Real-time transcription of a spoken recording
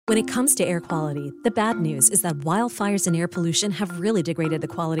When it comes to air quality, the bad news is that wildfires and air pollution have really degraded the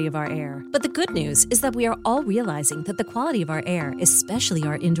quality of our air. But the good news is that we are all realizing that the quality of our air, especially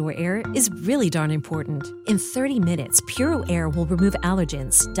our indoor air, is really darn important. In 30 minutes, Puro Air will remove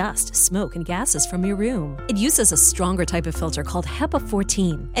allergens, dust, smoke, and gases from your room. It uses a stronger type of filter called HEPA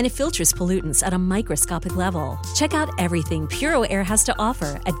 14, and it filters pollutants at a microscopic level. Check out everything Puro Air has to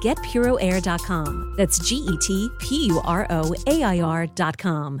offer at getpuroair.com. That's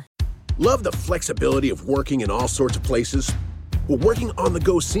GETPUROAIR.com. Love the flexibility of working in all sorts of places? Well, working on the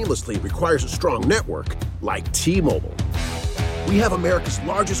go seamlessly requires a strong network like T-Mobile. We have America's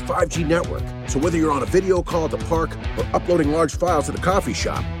largest 5G network, so whether you're on a video call at the park or uploading large files at a coffee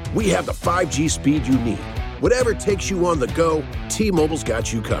shop, we have the 5G speed you need. Whatever takes you on the go, T-Mobile's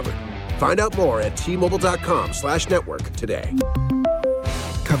got you covered. Find out more at T-Mobile.com/network today.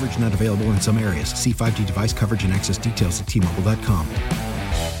 Coverage not available in some areas. See 5G device coverage and access details at T-Mobile.com.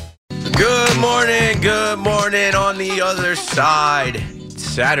 Good morning on the other side.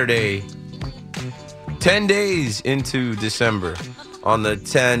 Saturday, 10 days into December, on the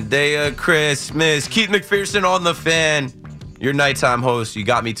 10th day of Christmas. Keith McPherson on the Fan, your nighttime host. You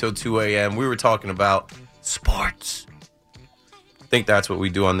got me till 2 a.m. We were talking about sports. I think that's what we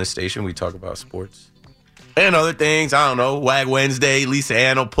do on this station. We talk about sports. And other things, I don't know, Wag Wednesday, Lisa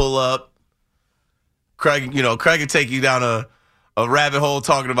Ann will pull up. Craig will take you down a rabbit hole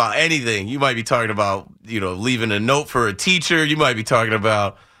talking about anything. You might be talking about, leaving a note for a teacher. You might be talking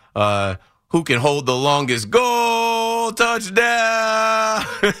about who can hold the longest goal, touchdown.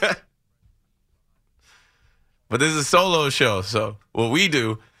 But this is a solo show, so what we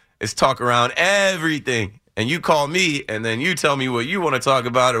do is talk around everything. And you call me, and then you tell me what you want to talk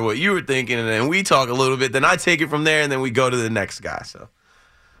about or what you were thinking, and then we talk a little bit. Then I take it from there, and then we go to the next guy,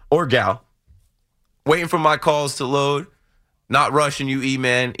 or gal. Waiting for my calls to load. Not rushing you,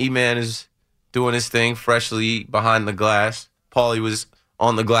 E-Man. E-Man is doing his thing freshly behind the glass. Paulie was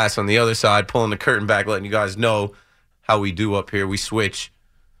on the glass on the other side, pulling the curtain back, letting you guys know how we do up here. We switch.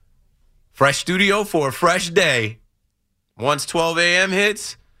 Fresh studio for a fresh day. Once 12 a.m.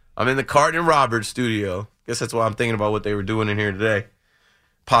 hits, I'm in the Carton and Roberts studio. Guess that's why I'm thinking about what they were doing in here today.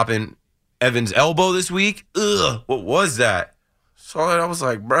 Popping Evan's elbow this week. Ugh, what was that? Saw it, I was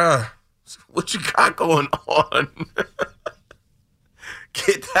like, bruh, what you got going on?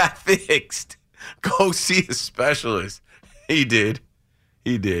 Get that fixed. Go see a specialist. He did.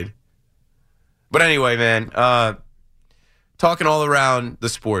 But anyway, man, talking all around the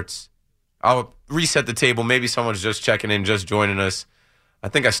sports. I'll reset the table. Maybe someone's just checking in, just joining us. I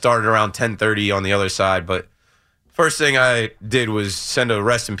think I started around 10:30 on the other side, but first thing I did was send a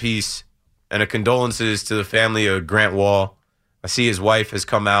rest in peace and a condolences to the family of Grant Wall. I see his wife has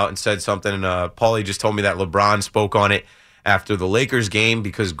come out and said something, and Paulie just told me that LeBron spoke on it after the Lakers game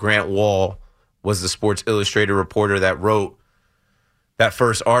because Grant Wall was the Sports Illustrated reporter that wrote that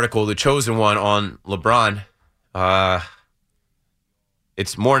first article, the chosen one, on LeBron.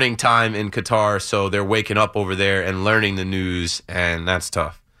 It's morning time in Qatar, so they're waking up over there and learning the news, and that's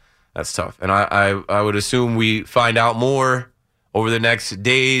tough. And I would assume we find out more over the next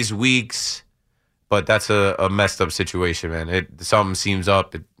days, weeks, but that's a messed up situation, man. Something seems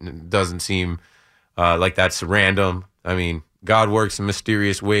up. It doesn't seem like that's random. I mean, God works in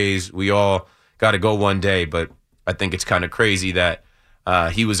mysterious ways. We all got to go one day, but I think it's kind of crazy that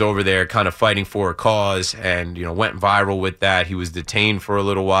he was over there kind of fighting for a cause and, went viral with that. He was detained for a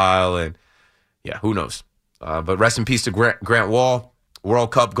little while, and, yeah, who knows. But rest in peace to Grant Wall.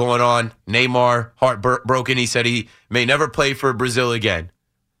 World Cup going on. Neymar, heartbroken. He said he may never play for Brazil again.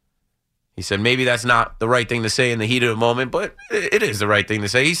 He said maybe that's not the right thing to say in the heat of the moment, but it is the right thing to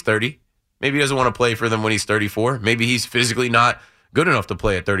say. He's 30. Maybe he doesn't want to play for them when he's 34. Maybe he's physically not good enough to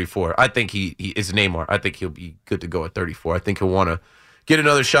play at 34. I think he is Neymar. I think he'll be good to go at 34. I think he'll want to get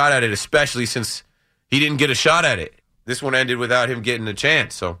another shot at it, especially since he didn't get a shot at it. This one ended without him getting a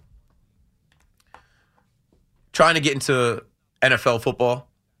chance. So trying to get into NFL football,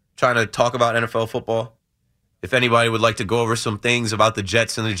 trying to talk about NFL football. If anybody would like to go over some things about the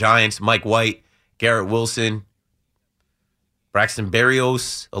Jets and the Giants, Mike White, Garrett Wilson, Braxton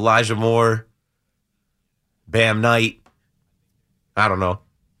Berrios, Elijah Moore, Bam Knight, I don't know,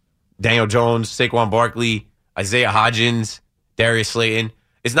 Daniel Jones, Saquon Barkley, Isaiah Hodgins, Darius Slayton.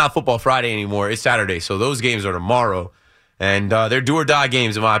 It's not Football Friday anymore. It's Saturday, so those games are tomorrow. And they're do-or-die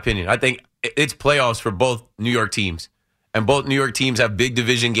games, in my opinion. I think it's playoffs for both New York teams. And both New York teams have big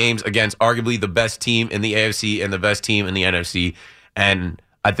division games against arguably the best team in the AFC and the best team in the NFC. And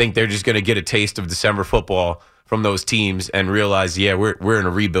I think they're just going to get a taste of December football from those teams and realize, yeah, we're in a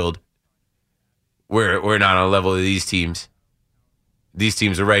rebuild. We're not on a level of these teams. these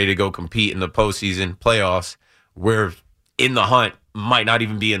teams are ready to go compete in the postseason playoffs. We're in the hunt, might not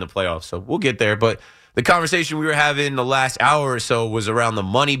even be in the playoffs. So we'll get there. But the conversation we were having the last hour or so was around the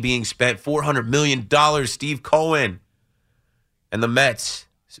money being spent, $400 million, Steve Cohen and the Mets.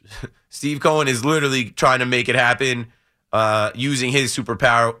 Steve Cohen is literally trying to make it happen using his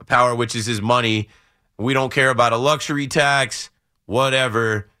superpower, which is his money. We don't care about a luxury tax,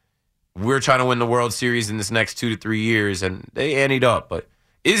 whatever. We're trying to win the World Series in this next 2 to 3 years, and they anteed up. But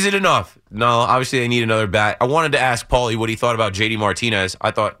is it enough? No, obviously they need another bat. I wanted to ask Paulie what he thought about J.D. Martinez.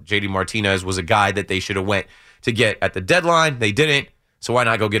 I thought J.D. Martinez was a guy that they should have went to get at the deadline. They didn't, so why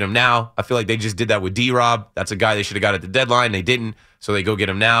not go get him now? I feel like they just did that with D-Rob. That's a guy they should have got at the deadline. They didn't, so they go get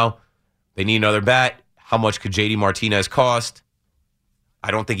him now. They need another bat. How much could J.D. Martinez cost?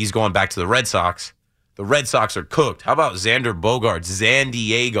 I don't think he's going back to the Red Sox. The Red Sox are cooked. How about Xander Bogaerts, San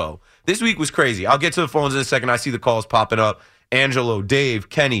Diego? This week was crazy. I'll get to the phones in a second. I see the calls popping up. Angelo, Dave,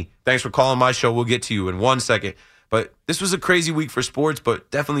 Kenny, thanks for calling my show. We'll get to you in 1 second. But this was a crazy week for sports, but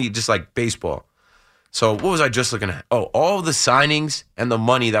definitely just like baseball. So what was I just looking at? Oh, all the signings and the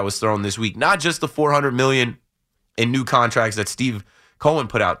money that was thrown this week. Not just the $400 million in new contracts that Steve Cohen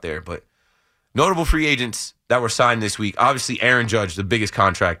put out there, but notable free agents that were signed this week. Obviously, Aaron Judge, the biggest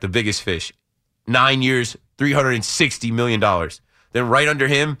contract, the biggest fish. 9 years, $360 million. Then right under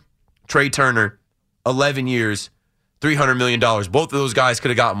him, Trey Turner, 11 years, $300 million. Both of those guys could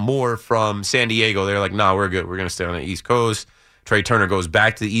have gotten more from San Diego. They're like, nah, we're good. We're going to stay on the East Coast. Trey Turner goes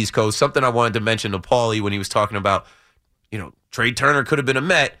back to the East Coast. Something I wanted to mention to Paulie when he was talking about, Trey Turner could have been a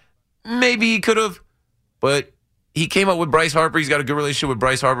Met. Maybe he could have, but he came up with Bryce Harper. He's got a good relationship with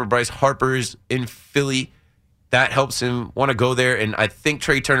Bryce Harper. Bryce Harper's in Philly. That helps him want to go there. And I think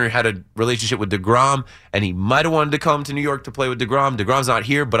Trey Turner had a relationship with DeGrom, and he might have wanted to come to New York to play with DeGrom. DeGrom's not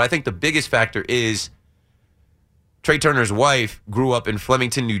here, but I think the biggest factor is Trey Turner's wife grew up in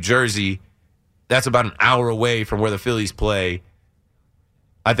Flemington, New Jersey. That's about an hour away from where the Phillies play.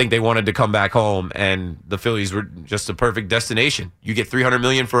 I think they wanted to come back home, and the Phillies were just a perfect destination. You get $300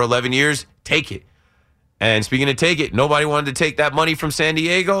 million for 11 years, take it. And speaking of take it, nobody wanted to take that money from San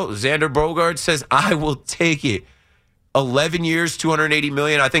Diego. Xander Bogaerts says, I will take it. 11 years, $280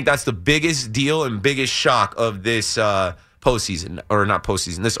 million. I think that's the biggest deal and biggest shock of this postseason, or not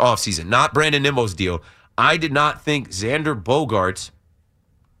postseason, this offseason. Not Brandon Nimmo's deal. I did not think Xander Bogaerts,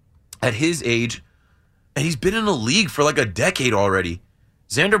 at his age, and he's been in the league for like a decade already.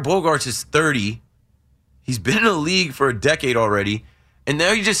 Xander Bogaerts is 30. He's been in the league for a decade already. And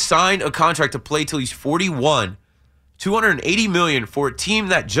now he just signed a contract to play till he's 41. $280 million for a team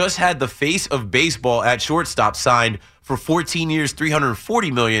that just had the face of baseball at shortstop signed for 14 years,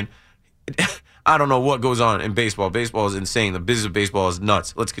 $340 million. I don't know what goes on in baseball. Baseball is insane. The business of baseball is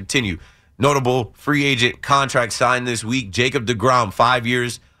nuts. Let's continue. Notable free agent contract signed this week. Jacob deGrom, 5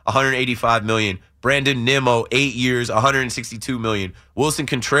 years, $185 million. Brandon Nimmo, 8 years, $162 million. Wilson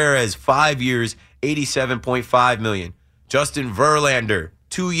Contreras, 5 years, $87.5 million. Justin Verlander,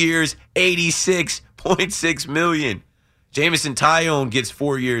 2 years, $86.6 million. Jamison Tyone gets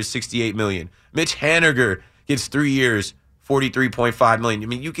 4 years, $68 million. Mitch Haniger gets 3 years, $43.5 million. I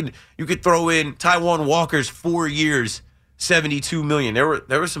mean, you could throw in Taijuan Walker's 4 years, $72 million.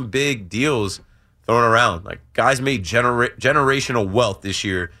 There were some big deals thrown around. Like, guys made generational wealth this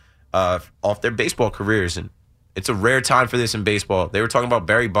year off their baseball careers, and it's a rare time for this in baseball. They were talking about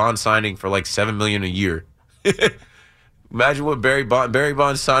Barry Bonds signing for like $7 million a year. Imagine what Barry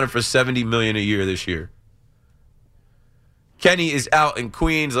Bonds signing for $70 million a year this year. Kenny is out in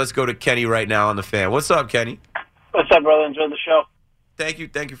Queens. Let's go to Kenny right now on the Fan. What's up, Kenny? What's up, brother? Enjoy the show. Thank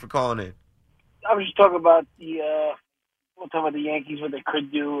you for calling in. I was just talking about we'll talk about the Yankees, what they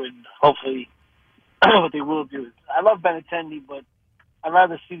could do, and hopefully what they will do. I love Benintendi, but I'd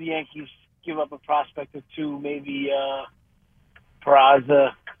rather see the Yankees give up a prospect or two, maybe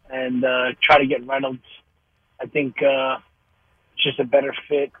Peraza, and try to get Reynolds. I think it's just a better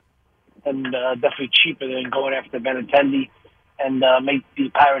fit and definitely cheaper than going after Benintendi and make the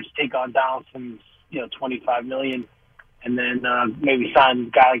Pirates take on Donaldson's, $25 million, and then maybe sign a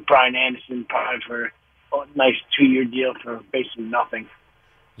guy like Brian Anderson probably for a nice 2-year deal for basically nothing.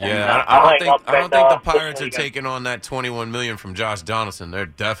 Yeah, I don't think the Pirates are taking on that $21 million from Josh Donaldson. They're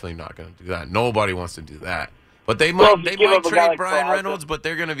definitely not going to do that. Nobody wants to do that. But they might trade like Brian Reynolds, but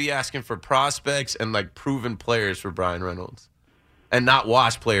they're going to be asking for prospects and like proven players for Brian Reynolds, and not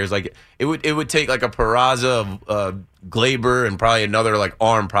washed players. Like it would take like a Peraza, Glaber, and probably another like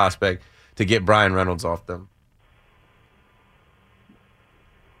arm prospect to get Brian Reynolds off them.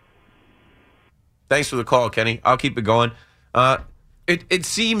 Thanks for the call, Kenny. I'll keep it going. It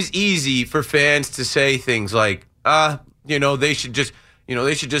seems easy for fans to say things like, they should just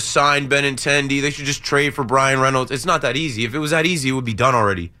They should just sign Benintendi. They should just trade for Brian Reynolds. It's not that easy. If it was that easy, it would be done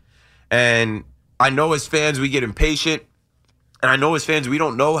already. And I know as fans we get impatient, and I know as fans we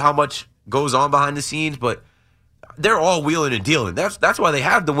don't know how much goes on behind the scenes, but they're all wheeling and dealing. That's why they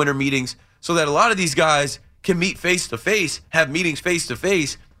have the winter meetings, so that a lot of these guys can meet face-to-face, have meetings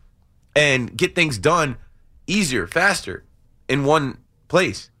face-to-face, and get things done easier, faster, in one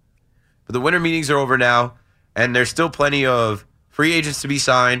place. But the winter meetings are over now, and there's still plenty of free agents to be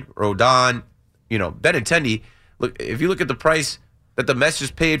signed. Rodon, Benintendi. Look, if you look at the price that the Mets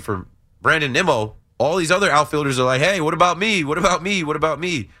just paid for Brandon Nimmo, all these other outfielders are like, hey, what about me? What about me? What about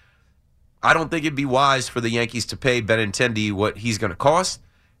me? I don't think it'd be wise for the Yankees to pay Benintendi what he's going to cost.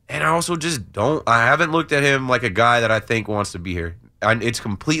 And I also just don't. I haven't looked at him like a guy that I think wants to be here. And it's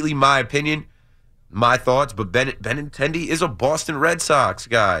completely my opinion, my thoughts, but Benintendi is a Boston Red Sox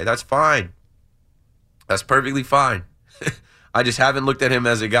guy. That's fine. That's perfectly fine. I just haven't looked at him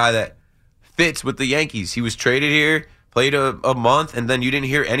as a guy that fits with the Yankees. He was traded here, played a month, and then you didn't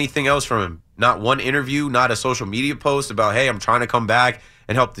hear anything else from him. Not one interview, not a social media post about, hey, I'm trying to come back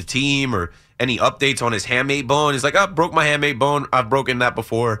and help the team, or any updates on his hamate bone. He's like, I broke my hamate bone. I've broken that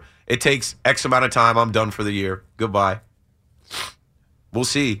before. It takes X amount of time. I'm done for the year. Goodbye. We'll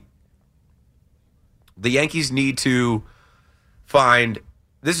see. The Yankees need to find,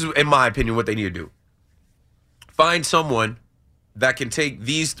 this is, in my opinion, what they need to do. Find someone that can take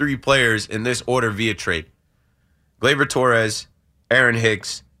these three players in this order via trade. Gleyber Torres, Aaron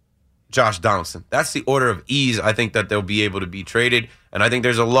Hicks, Josh Donaldson. That's the order of ease I think that they'll be able to be traded. And I think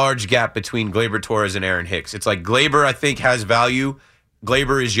there's a large gap between Gleyber Torres and Aaron Hicks. It's like Gleyber, I think, has value.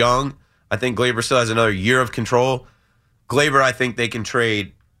 Gleyber is young. I think Gleyber still has another year of control. Gleyber, I think they can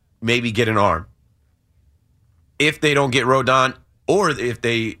trade, maybe get an arm. If they don't get Rodon, or if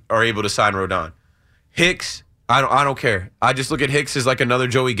they are able to sign Rodon. Hicks, I don't care. I just look at Hicks as like another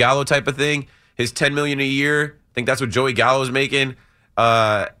Joey Gallo type of thing. His $10 million a year, I think that's what Joey Gallo is making.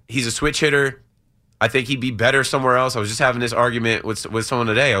 He's a switch hitter. I think he'd be better somewhere else. I was just having this argument with someone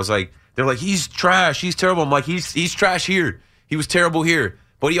today. I was like, they're like, he's trash. He's terrible. I'm like, he's trash here. He was terrible here.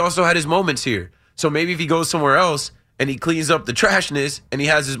 But he also had his moments here. So maybe if he goes somewhere else and he cleans up the trashness and he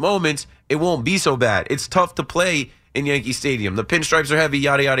has his moments, it won't be so bad. It's tough to play in Yankee Stadium. The pinstripes are heavy,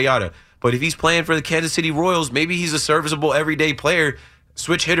 yada, yada, yada. But if he's playing for the Kansas City Royals, maybe he's a serviceable everyday player,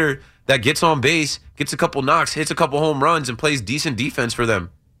 switch hitter that gets on base, gets a couple knocks, hits a couple home runs, and plays decent defense for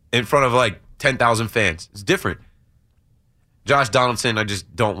them in front of like 10,000 fans. It's different. Josh Donaldson, I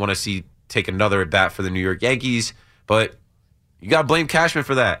just don't want to see take another at bat for the New York Yankees, but you got to blame Cashman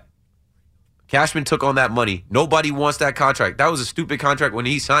for that. Cashman took on that money. Nobody wants that contract. That was a stupid contract when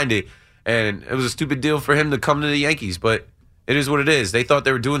he signed it, and it was a stupid deal for him to come to the Yankees, but it is what it is. They thought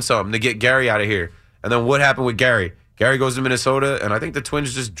they were doing something to get Gary out of here. And then what happened with Gary? Gary goes to Minnesota, and I think the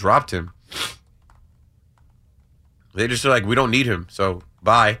Twins just dropped him. They just are like, we don't need him, so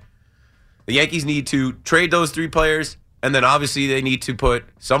bye. The Yankees need to trade those three players, and then obviously they need to put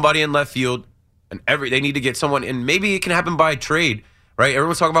somebody in left field, and they need to get someone, and maybe it can happen by trade, right?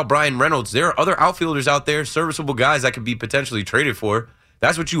 Everyone's talking about Brian Reynolds. There are other outfielders out there, serviceable guys that could be potentially traded for.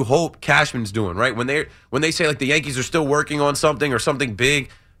 That's what you hope Cashman's doing, right? When they say like the Yankees are still working on something or something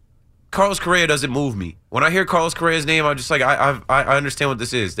big, Carlos Correa doesn't move me. When I hear Carlos Correa's name, I'm just like, I understand what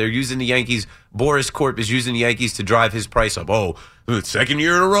this is. They're using the Yankees. Boris Corp is using the Yankees to drive his price up. Oh, the second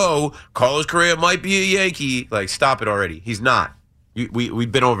year in a row, Carlos Correa might be a Yankee. Like, stop it already. He's not.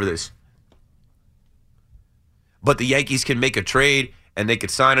 We've been over this. But the Yankees can make a trade, and they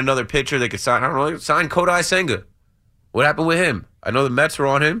could sign another pitcher. They could sign Kodai Senga. What happened with him? I know the Mets were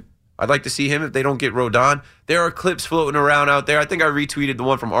on him. I'd like to see him if they don't get Rodon. There are clips floating around out there. I think I retweeted the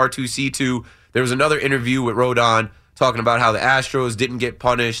one from R2C2. There was another interview with Rodon talking about how the Astros didn't get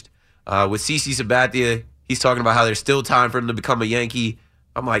punished. With CC Sabathia, he's talking about how there's still time for him to become a Yankee.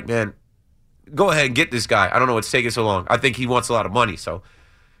 I'm like, man, go ahead and get this guy. I don't know what's taking so long. I think he wants a lot of money. So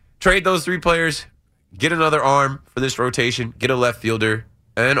trade those three players, get another arm for this rotation, get a left fielder,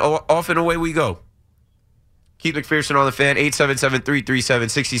 and off and away we go. Keith McPherson on the Fan,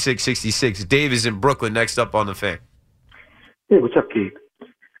 877-337-6666. Dave is in Brooklyn, next up on the Fan. Hey, what's up, Keith?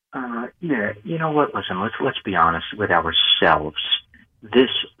 Yeah, you know what? Listen, let's be honest with ourselves.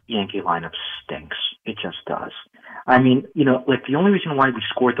 This Yankee lineup stinks. It just does. I mean, like the only reason why we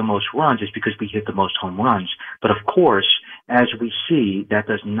scored the most runs is because we hit the most home runs. But of course, as we see, that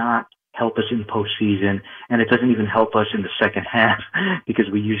does not help us in postseason, and it doesn't even help us in the second half because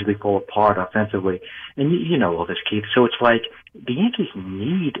we usually fall apart offensively. And you know all this, Keith. So it's like the Yankees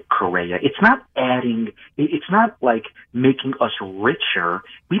need Correa. It's not adding. It's not like making us richer.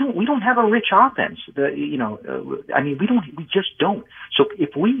 We don't have a rich offense. We just don't. So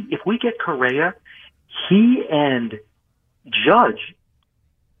if we get Correa, he and Judge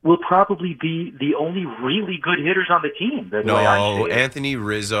will probably be the only really good hitters on the team. No, Anthony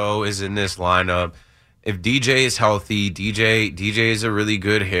Rizzo is in this lineup. If DJ is healthy, DJ is a really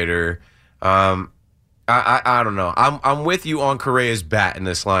good hitter. I don't know. I'm with you on Correa's bat in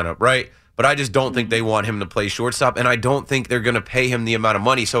this lineup, right? But I just don't think they want him to play shortstop, and I don't think they're going to pay him the amount of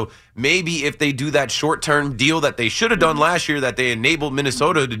money. So maybe if they do that short-term deal that they should have done last year that they enabled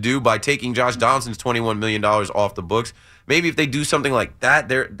Minnesota to do by taking Josh Donaldson's $21 million off the books, maybe if they do something like that,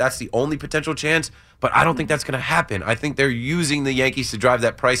 that's the only potential chance. But I don't think that's going to happen. I think they're using the Yankees to drive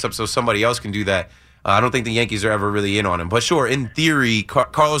that price up so somebody else can do that. I don't think the Yankees are ever really in on him. But sure, in theory,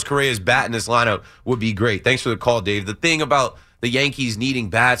 Carlos Correa's bat in this lineup would be great. Thanks for the call, Dave. The thing about the Yankees needing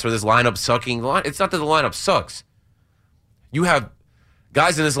bats or this lineup sucking, it's not that the lineup sucks. You have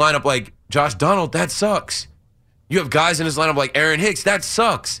guys in this lineup like Josh Donald, that sucks. You have guys in this lineup like Aaron Hicks, that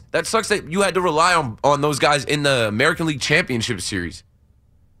sucks. That sucks that you had to rely on those guys in the American League Championship Series.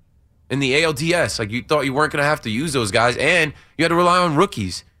 In the ALDS, like you thought you weren't going to have to use those guys, and you had to rely on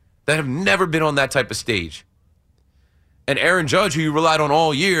rookies that have never been on that type of stage. And Aaron Judge, who you relied on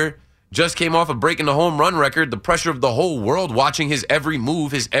all year, just came off of breaking the home run record, the pressure of the whole world watching his every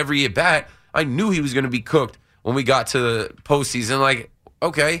move, his every at-bat. I knew he was going to be cooked when we got to the postseason. Like,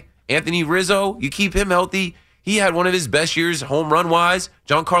 okay, Anthony Rizzo, you keep him healthy. He had one of his best years home run-wise.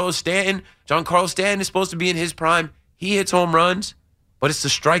 Giancarlo Stanton is supposed to be in his prime. He hits home runs, but it's the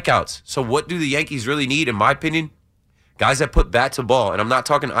strikeouts. So what do the Yankees really need, in my opinion? Guys that put bat to ball. And I'm not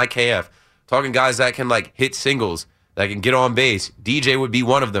talking IKF. I'm talking guys that can, like, hit singles, that can get on base. DJ would be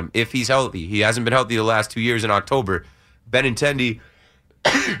one of them if he's healthy. He hasn't been healthy the last 2 years in October. Benintendi,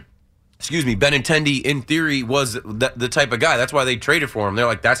 Benintendi in theory was the type of guy. That's why they traded for him. They're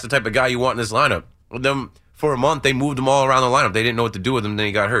like, that's the type of guy you want in this lineup. Them for a month, they moved him all around the lineup. They didn't know what to do with him, then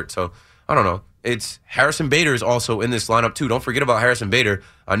he got hurt. So, I don't know. It's Harrison Bader is also in this lineup, too. Don't forget about Harrison Bader.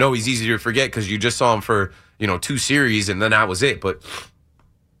 I know he's easy to forget because you just saw him for, 2 series, and then that was it. But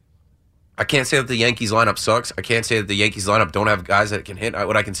I can't say that the Yankees lineup sucks. I can't say that the Yankees lineup don't have guys that can hit.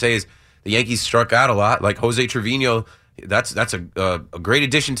 What I can say is the Yankees struck out a lot. Like Jose Trevino, that's a great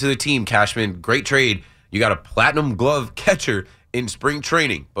addition to the team, Cashman. Great trade. You got a platinum glove catcher in spring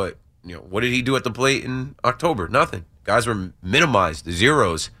training. But, what did he do at the plate in October? Nothing. Guys were minimized,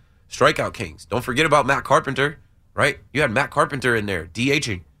 zeros, strikeout kings. Don't forget about Matt Carpenter, right? You had Matt Carpenter in there,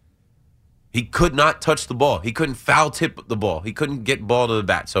 DHing. He could not touch the ball. He couldn't foul tip the ball. He couldn't get ball to the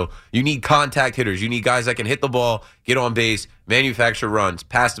bat. So you need contact hitters. You need guys that can hit the ball, get on base, manufacture runs,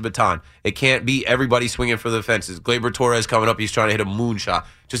 pass the baton. It can't be everybody swinging for the fences. Gleyber Torres coming up. He's trying to hit a moonshot.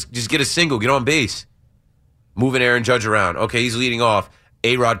 Just get a single. Get on base. Moving Aaron Judge around. Okay, he's leading off.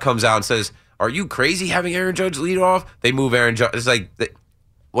 A-Rod comes out and says, are you crazy having Aaron Judge lead off? They move Aaron Judge. It's like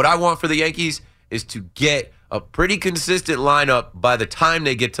what I want for the Yankees is to get a pretty consistent lineup by the time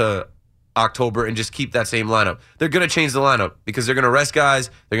they get to October and just keep that same lineup. They're going to change the lineup because they're going to rest guys,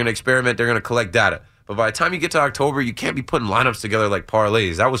 they're going to experiment, they're going to collect data. But by the time you get to October, you can't be putting lineups together like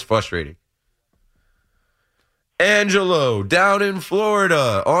parlays. That was frustrating. Angelo, down in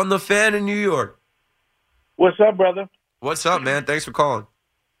Florida, on the Fan in New York. What's up, brother? What's up, man? Thanks for calling.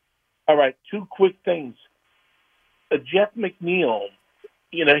 All right, 2 quick things. Jeff McNeil,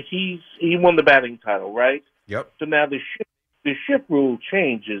 he won the batting title, right? Yep. So now the shift rule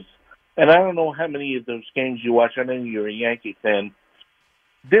changes. And I don't know how many of those games you watch. I know you're a Yankee fan.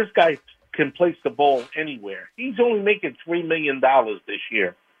 This guy can place the ball anywhere. He's only making $3 million this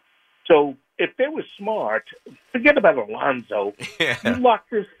year. So if they were smart, forget about Alonso. Yeah. You lock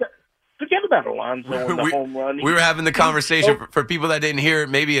this. Forget about Alonso and the home run. We were having the conversation, for people that didn't hear it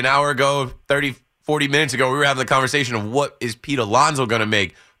maybe an hour ago, 30, 40 minutes ago, we were having the conversation of what is Pete Alonso going to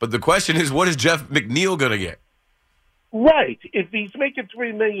make. But the question is, what is Jeff McNeil going to get? Right. If he's making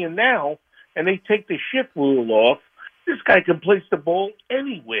 $3 million now and they take the shift rule off, this guy can place the ball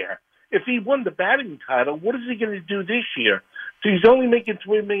anywhere. If he won the batting title, what is he going to do this year? So he's only making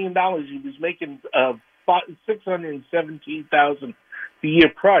 $3 million. He was making $617,000 the year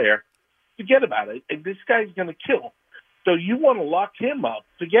prior. Forget about it. And this guy's going to kill. So you want to lock him up.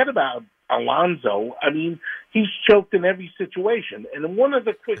 Forget about Alonso. I mean, he's choked in every situation. And then one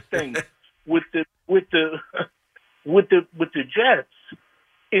other quick thing with the Jets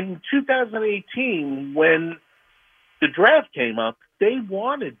in 2018, when the draft came up, they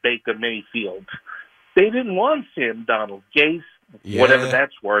wanted Baker Mayfield. They didn't want Sam Donald, Gase, whatever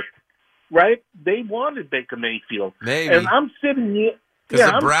that's worth, right? They wanted Baker Mayfield. Maybe. And I'm sitting here.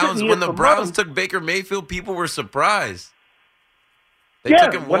 Because when the Browns took Baker Mayfield, people were surprised. They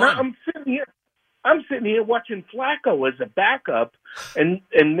took him when one. I'm sitting here watching Flacco as a backup, and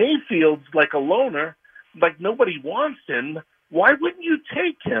Mayfield's like a loner, like nobody wants him. Why wouldn't you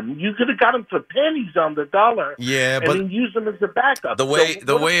take him? You could have got him for pennies on the dollar. Yeah, and but then use him as a backup. The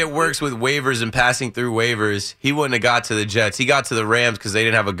way it works with waivers and passing through waivers, he wouldn't have got to the Jets. He got to the Rams because they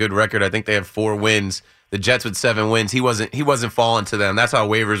didn't have a good record. I think they have 4 wins. The Jets with 7 wins. He wasn't falling to them. That's how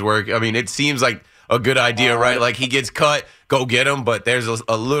waivers work. I mean, it seems like a good idea, right? Like he gets cut, go get him. But there's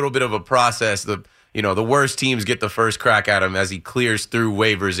a little bit of a process. The worst teams get the first crack at him as he clears through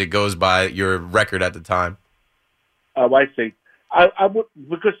waivers. It goes by your record at the time. Oh, I see. I would,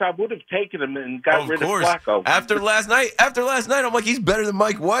 because I would have taken him and got rid of Flacco. After last night, I'm like, he's better than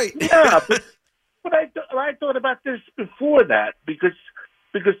Mike White. Yeah, but I thought about this before that because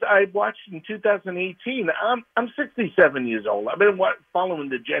I watched in 2018. I'm 67 years old. I've been following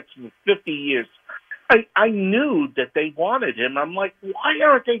the Jets for 50 years. I knew that they wanted him. I'm like, why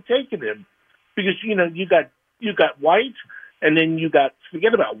aren't they taking him? Because you got White, and then you got,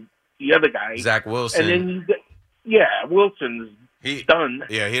 forget about the other guy, Zach Wilson, and then you got Wilson's done.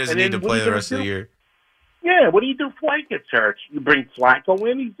 Yeah, he doesn't need to play the rest of the year. Yeah, what do you do if White gets hurt? You bring Flacco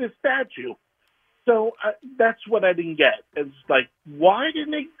in, he's a statue. So that's what I didn't get. It's like, why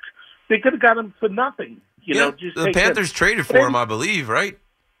didn't they? They could have got him for nothing. Just the Panthers traded for him, I believe, right?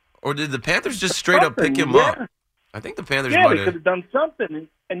 Or did the Panthers just straight up pick him up? I think the Panthers might have. They could have done something.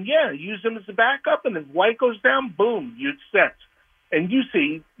 And use him as a backup, and if White goes down, boom, you're set. And you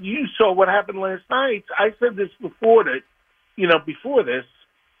saw what happened last night. I said this before this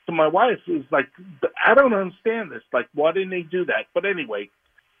to my wife. It was like, I don't understand this. Like, why didn't they do that? But anyway,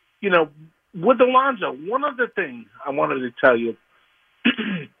 with Alonzo, one other thing I wanted to tell you.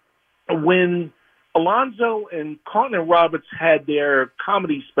 When Alonzo and Carlton Roberts had their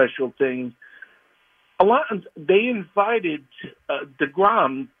comedy special thing, they invited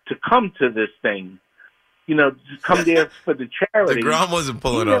DeGrom to come to this thing. To come there for the charity. DeGrom wasn't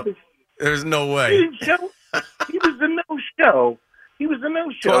pulling up. There's no way. He was a no-show.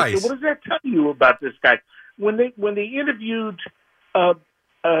 Twice. So what does that tell you about this guy? When they interviewed,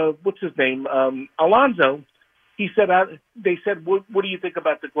 what's his name, Alonzo, he said, they said, what do you think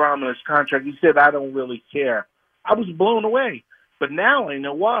about DeGrom and his contract? He said, I don't really care. I was blown away. But now I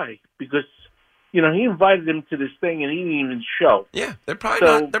know why. Because he invited him to this thing and he didn't even show. Yeah, they're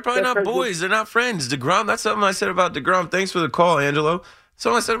probably not boys. They're not friends. DeGrom, that's something I said about DeGrom. Thanks for the call, Angelo.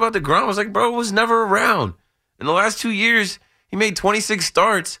 Something I said about DeGrom. I was like, bro, was never around. In the last 2 years, he made 26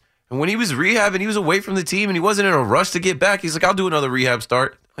 starts. And when he was rehabbing, he was away from the team and he wasn't in a rush to get back. He's like, I'll do another rehab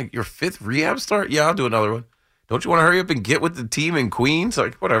start. Like, your 5th rehab start? Yeah, I'll do another one. Don't you want to hurry up and get with the team in Queens?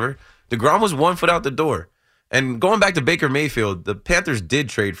 Like, whatever. DeGrom was 1 foot out the door. And going back to Baker Mayfield, the Panthers did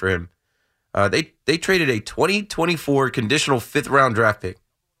trade for him. They traded a 2024 conditional 5th-round draft pick.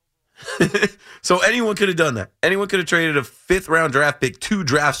 So anyone could have done that. Anyone could have traded a 5th-round draft pick 2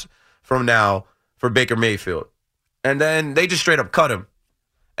 drafts from now for Baker Mayfield. And then they just straight up cut him.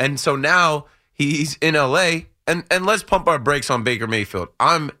 And so now he's in L.A., and let's pump our brakes on Baker Mayfield.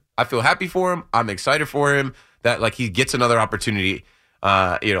 I feel happy for him. I'm excited for him that, like, he gets another opportunity.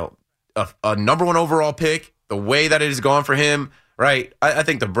 A number 1 overall pick, the way that it has gone for him, right? I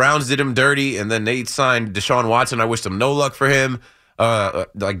think the Browns did him dirty, and then they signed Deshaun Watson. I wish them no luck for him.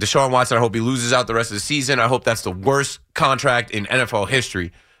 Like Deshaun Watson, I hope he loses out the rest of the season. I hope that's the worst contract in NFL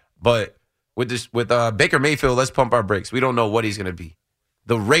history. But with Baker Mayfield, let's pump our brakes. We don't know what he's going to be.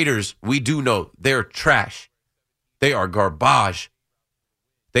 The Raiders, we do know they're trash. They are garbage.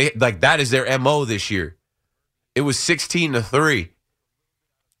 That is their MO this year. It was 16-3.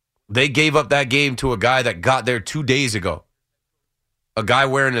 They gave up that game to a guy that got there 2 days ago. A guy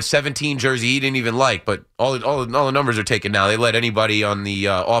wearing a 17 jersey he didn't even like, but all the numbers are taken now. They let anybody on the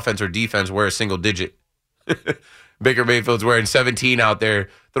offense or defense wear a single digit. Baker Mayfield's wearing 17 out there,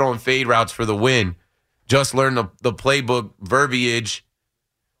 throwing fade routes for the win. Just learned the playbook verbiage.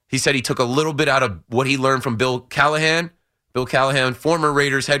 He said he took a little bit out of what he learned from Bill Callahan. Bill Callahan, former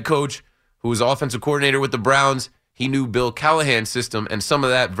Raiders head coach, who was offensive coordinator with the Browns. He knew Bill Callahan's system and some of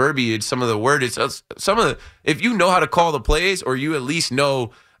that verbiage, some of the wordage, if you know how to call the plays, or you at least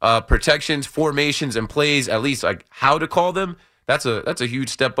know protections, formations, and plays, at least like how to call them, that's a huge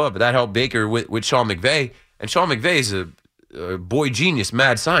step up. That helped Baker with Sean McVay. And Sean McVay is a boy genius,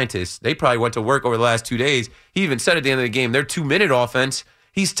 mad scientist. They probably went to work over the last 2 days. He even said at the end of the game, their 2-minute offense,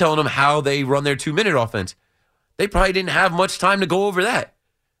 he's telling them how they run their 2-minute offense. They probably didn't have much time to go over that.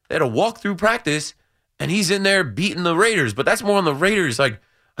 They had a walk-through practice, and he's in there beating the Raiders. But that's more on the Raiders. Like,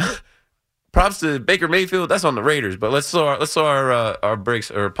 props to Baker Mayfield. That's on the Raiders. But let's slow our brakes,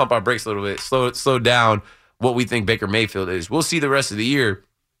 or pump our brakes a little bit. Slow down what we think Baker Mayfield is. We'll see the rest of the year.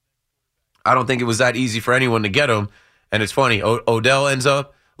 I don't think it was that easy for anyone to get him. And it's funny. Odell ends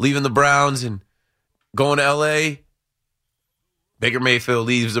up leaving the Browns and going to L.A. Baker Mayfield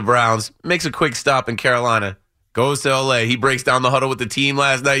leaves the Browns, makes a quick stop in Carolina, goes to L.A. He breaks down the huddle with the team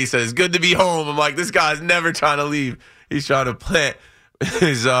last night. He says, good to be home. I'm like, this guy's never trying to leave. He's trying to plant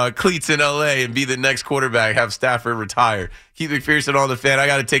his cleats in L.A. and be the next quarterback, have Stafford retire. Keith McPherson on The Fan. I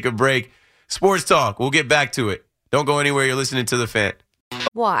got to take a break. Sports Talk. We'll get back to it. Don't go anywhere. You're listening to The Fan.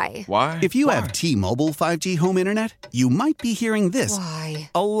 Why? If you have T-Mobile 5G home internet, you might be hearing this Why?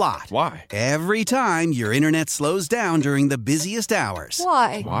 a lot. Why? Every time your internet slows down during the busiest hours.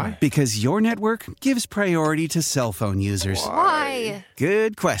 Why? Because your network gives priority to cell phone users. Why?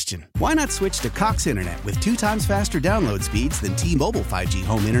 Good question. Why not switch to Cox Internet with 2 times faster download speeds than T-Mobile 5G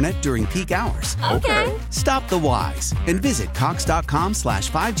home internet during peak hours? Okay. Stop the whys and visit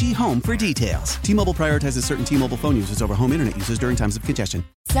cox.com/5G home for details. T-Mobile prioritizes certain T-Mobile phone users over home internet users during times of congestion.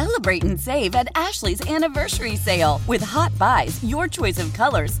 Celebrate and save at Ashley's Anniversary Sale. With Hot Buys, your choice of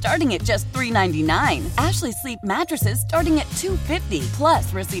colors starting at just $3.99. Ashley Sleep mattresses starting at $2.50.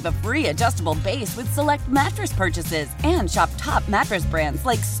 Plus, receive a free adjustable base with select mattress purchases. And shop top mattress brands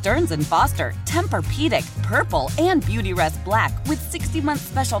like Stearns & Foster, Tempur-Pedic, Purple, and Beautyrest Black with 60-month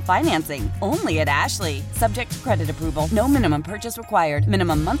special financing. Only at Ashley. Subject to credit approval. No minimum purchase required.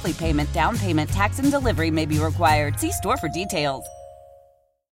 Minimum monthly payment, down payment, tax, and delivery may be required. See store for details.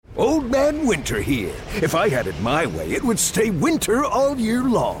 Old Man Winter here. If I had it my way, it would stay winter all year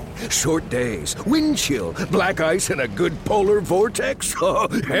long. Short days, wind chill, black ice, and a good polar vortex. Oh,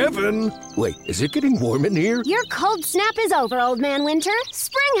 heaven. Wait, is it getting warm in here? Your cold snap is over, Old Man Winter.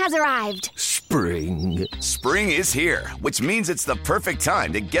 Spring has arrived. Spring. Spring is here, which means it's the perfect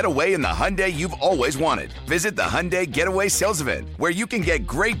time to get away in the Hyundai you've always wanted. Visit the Hyundai Getaway Sales Event, where you can get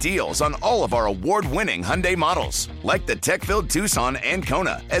great deals on all of our award-winning Hyundai models, like the tech-filled Tucson and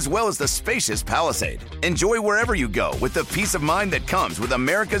Kona, as well as the spacious Palisade. Enjoy wherever you go with the peace of mind that comes with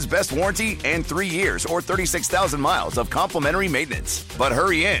America's best warranty and 3 years or 36,000 miles of complimentary maintenance. But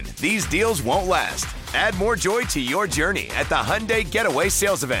hurry in, these deals won't last. Add more joy to your journey at the Hyundai Getaway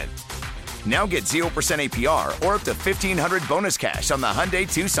Sales Event. Now get 0% APR or up to $1,500 bonus cash on the Hyundai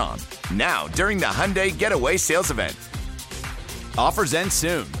Tucson. Now, during the Hyundai Getaway Sales Event. Offers end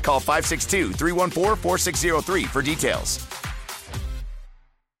soon. Call 562-314-4603 for details.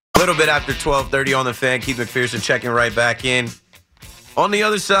 A little bit after 12:30 on The Fan. Keith McPherson checking right back in. On the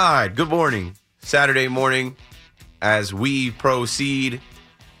other side, good morning. Saturday morning as we proceed.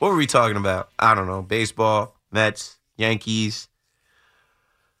 What were we talking about? I don't know. Baseball, Mets, Yankees.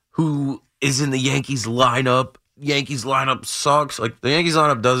 Who is in the Yankees lineup? Yankees lineup sucks. Like, the Yankees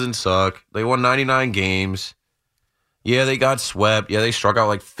lineup doesn't suck. They won 99 games. Yeah, they got swept. Yeah, they struck out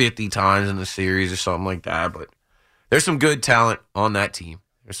like 50 times in the series or something like that. But there's some good talent on that team.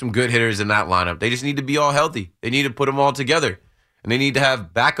 There's some good hitters in that lineup. They just need to be all healthy. They need to put them all together. And they need to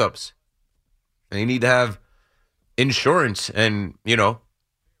have backups. They need to have insurance and,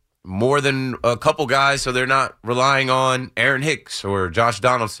 more than a couple guys so they're not relying on Aaron Hicks or Josh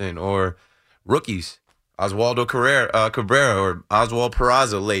Donaldson or rookies, Oswaldo Cabrera or Oswald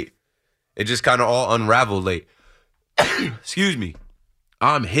Peraza late. It just kind of all unraveled late. Excuse me.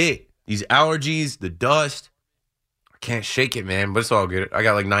 I'm hit. These allergies, the dust. I can't shake it, man, but it's all good. I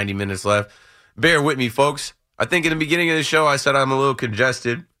got like 90 minutes left. Bear with me, folks. I think in the beginning of the show, I said I'm a little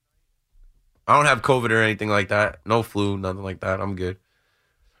congested. I don't have COVID or anything like that. No flu, nothing like that. I'm good.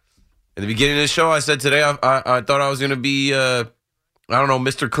 In the beginning of the show, I said today I thought I was going to be,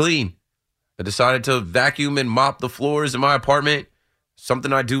 Mr. Clean. I decided to vacuum and mop the floors in my apartment,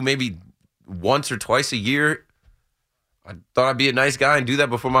 something I do maybe once or twice a year. I thought I'd be a nice guy and do that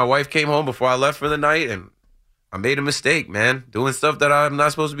before my wife came home, before I left for the night, and I made a mistake, man, doing stuff that I'm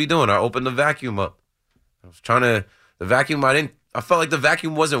not supposed to be doing. I opened the vacuum up. I was the vacuum, I felt like the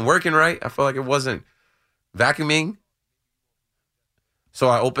vacuum wasn't working right. I felt like it wasn't vacuuming. So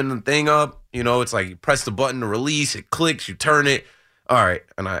I opened the thing up, it's like you press the button to release, it clicks, you turn it. All right.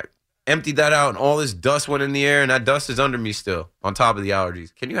 And I emptied that out and all this dust went in the air and that dust is under me still on top of the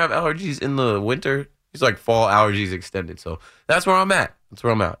allergies. Can you have allergies in the winter? It's like fall allergies extended. So that's where I'm at.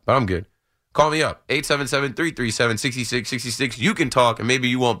 But I'm good. Call me up. 877-337-6666. You can talk and maybe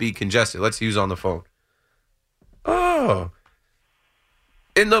you won't be congested. Let's see who's on the phone. Oh.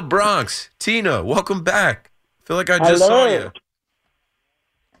 In the Bronx. Tina, welcome back. I feel like I just saw you.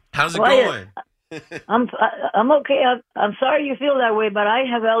 How's it going? I'm okay. I'm sorry you feel that way, but I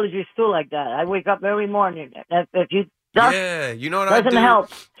have allergies too like that. I wake up every morning. If you Yeah, you know what I do? doesn't help.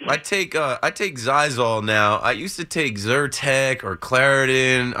 I take Zysol now. I used to take Zyrtec or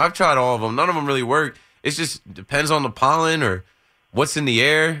Claritin. I've tried all of them. None of them really work. It just depends on the pollen or what's in the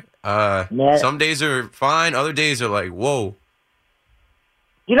air. Some days are fine. Other days are like, whoa.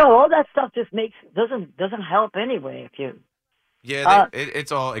 You know, all that stuff just doesn't help anyway. If you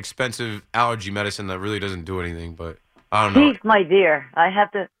it's all expensive allergy medicine that really doesn't do anything. But I don't know. Keith, my dear, I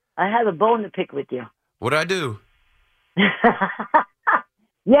have a bone to pick with you. What'd I do?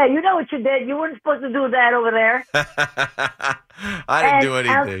 Yeah, you know what you did. You weren't supposed to do that over there. I didn't do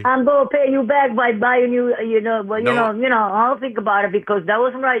anything. I'm going to pay you back by buying you, I'll think about it because that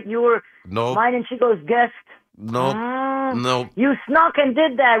wasn't right. You were mine and Chico's guest. Nope. You snuck and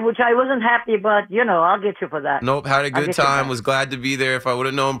did that, which I wasn't happy about. I'll get you for that. Nope, had a good time. Was glad to be there. If I would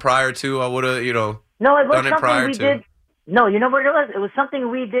have known prior to, I would have, No, it was done it prior something we to. did. No, you know what it was? It was something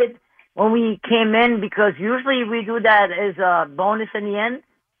we did when we came in because usually we do that as a bonus in the end.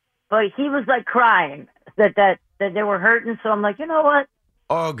 But he was like crying that they were hurting. So I'm like, you know what?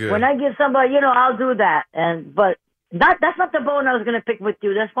 All good. When I give somebody, I'll do that. But that's not the bone I was going to pick with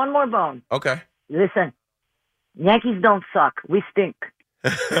you. There's one more bone. Okay. Listen, Yankees don't suck. We stink.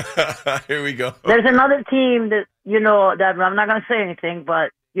 Here we go. There's another team that, that I'm not going to say anything,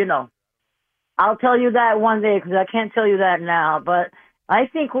 but, I'll tell you that one day because I can't tell you that now. But I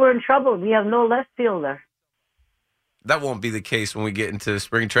think we're in trouble. We have no left fielder. That won't be the case when we get into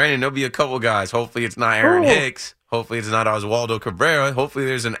spring training. There'll be a couple guys. Hopefully it's not Aaron Hicks. Hopefully it's not Oswaldo Cabrera. Hopefully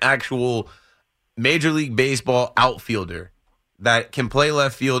there's an actual Major League Baseball outfielder that can play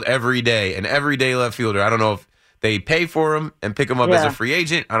left field every day, an everyday left fielder. I don't know if they pay for him and pick him up as a free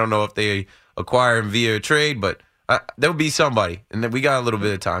agent. I don't know if they acquire him via trade, but there'll be somebody, and then we got a little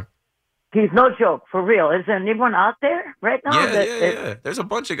bit of time. He's no joke, for real. Is there anyone out there right now? Yeah. There's a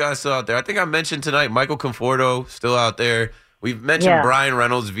bunch of guys still out there. I think I mentioned tonight Michael Conforto still out there. We've mentioned Brian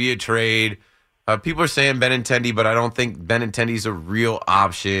Reynolds via trade. People are saying Benintendi, but I don't think Benintendi's a real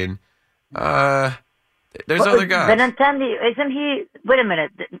option. There's other guys. Benintendi, isn't he? Wait a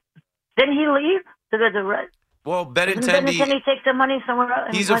minute. Didn't he leave to the Reds? Well, Benintendi take the money somewhere else.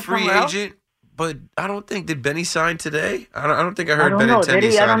 He's a free agent. But I don't think, did Benny sign today? I don't think I heard Benintendi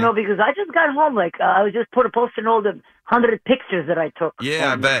signing. I don't know because I just got home. I was just posting all the 100 pictures that I took.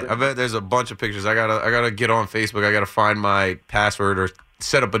 Yeah, I bet there's a bunch of pictures. I gotta get on Facebook. I gotta find my password or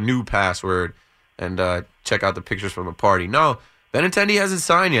set up a new password and check out the pictures from the party. No, Benintendi hasn't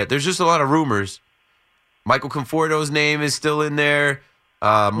signed yet. There's just a lot of rumors. Michael Conforto's name is still in there.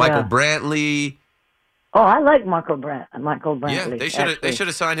 Michael Brantley. Oh, I like Michael Brantley. Yeah, they should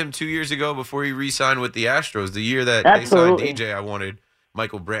have signed him 2 years ago before he re-signed with the Astros. The year that they signed DJ, I wanted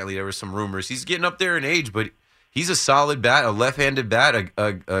Michael Brantley. There were some rumors. He's getting up there in age, but he's a solid bat, a left-handed bat,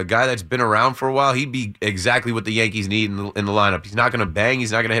 a guy that's been around for a while. He'd be exactly what the Yankees need in the lineup. He's not going to bang.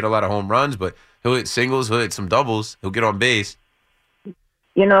 He's not going to hit a lot of home runs, but he'll hit singles. He'll hit some doubles. He'll get on base.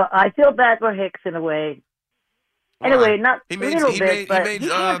 I feel bad for Hicks in a way. Anyway, not a little bit, but he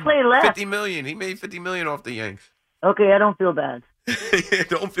can't play left. $50 million. He made $50 million off the Yanks. Okay, I don't feel bad.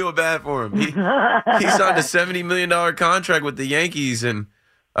 Don't feel bad for him. He signed a $70 million contract with the Yankees, and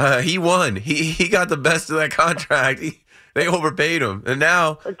he won. He got the best of that contract. They overpaid him, and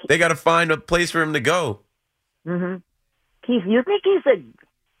now they got to find a place for him to go. Mm-hmm. Keith, you think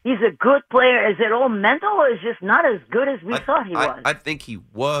he's a good player? Is it all mental, or is just not as good as we thought he was? I think he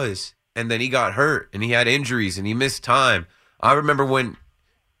was. And then he got hurt, and he had injuries, and he missed time. I remember when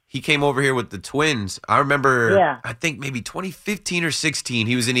he came over here with the Twins. I remember, I think maybe 2015 or 16,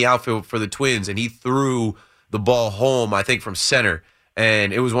 he was in the outfield for the Twins, and he threw the ball home, I think, from center.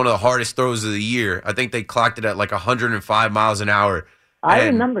 And it was one of the hardest throws of the year. I think they clocked it at like 105 miles an hour. I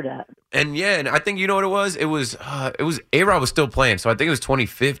remember that. And, and I think you know what it was? It was A-Rod was still playing, so I think it was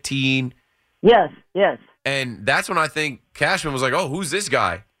 2015. Yes. And that's when I think Cashman was like, oh, who's this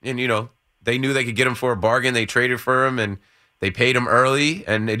guy? And, they knew they could get him for a bargain. They traded for him, and they paid him early,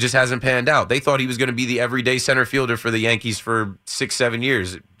 and it just hasn't panned out. They thought he was going to be the everyday center fielder for the Yankees for 6-7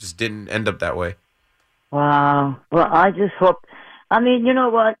 years. It just didn't end up that way. Wow. Well, I just hope. I mean, you know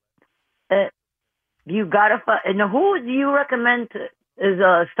what? You got to find. Who do you recommend is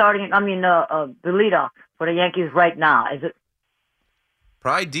starting? I mean, the leadoff for the Yankees right now? Is it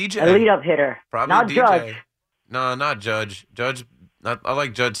probably DJ? A leadoff hitter. Probably not DJ. Judge. No, not Judge. I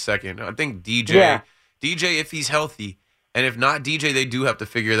like Judge second. I think DJ. Yeah. DJ, if he's healthy. And if not DJ, they do have to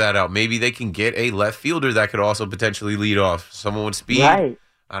figure that out. Maybe they can get a left fielder that could also potentially lead off. Someone with speed. Right.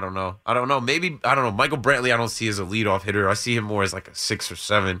 I don't know. Maybe, I don't know. Michael Brantley, I don't see as a leadoff hitter. I see him more as like a 6 or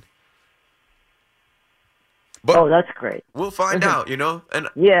 7. But that's great. We'll find out, you know? And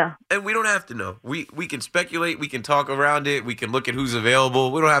and we don't have to know. We can speculate. We can talk around it. We can look at who's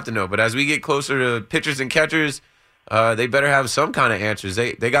available. We don't have to know. But as we get closer to pitchers and catchers, they better have some kind of answers.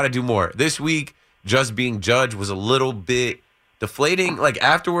 They got to do more. This week, just being Judge was a little bit deflating. Like,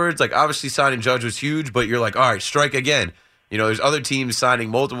 afterwards, like, obviously signing Judge was huge, but you're like, all right, strike again. You know, there's other teams signing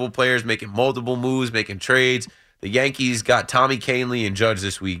multiple players, making multiple moves, making trades. The Yankees got Tommy Kahnle and Judge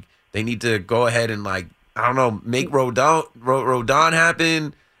this week. They need to go ahead and, like, I don't know, make Rodon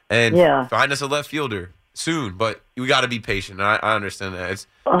happen and find us a left fielder soon. But we got to be patient. I understand that. It's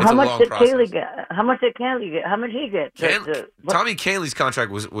how a much long did process. Kahnle get? How much did Kahnle get? How much he get? Tommy Kahnle's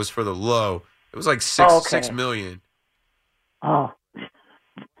contract was for the low. It was like $6 million. Oh,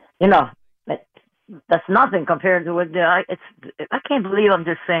 you know, that's nothing compared to what I can't believe I'm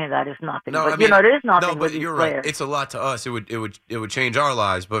just saying that it's nothing. No, but I mean, it is nothing. No, but you're right. It's a lot to us. It would change our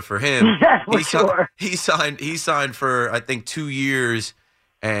lives, but for him, he signed for I think 2 years,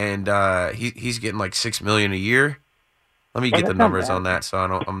 and he's getting like $6 million a year. Let me get the numbers on that, so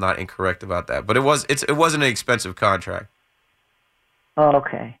I'm not incorrect about that. But it wasn't an expensive contract. Oh,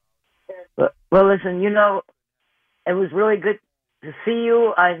 okay. Well, listen, you know, it was really good to see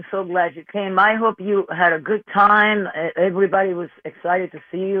you. I'm so glad you came. I hope you had a good time. Everybody was excited to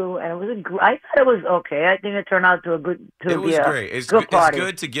see you, and I thought it was okay. I think it turned out to It be was a great. It's good party. It's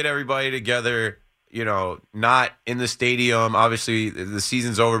good to get everybody together. You know, not in the stadium. Obviously, the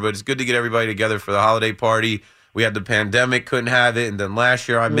season's over, but it's good to get everybody together for the holiday party. We had the pandemic, couldn't have it, and then last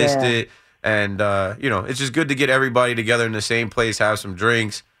year I missed it. And you know, it's just good to get everybody together in the same place, have some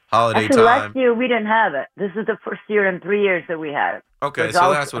drinks. Holiday Actually, time. last year we didn't have it. This is the first year in 3 years that we had it. Okay,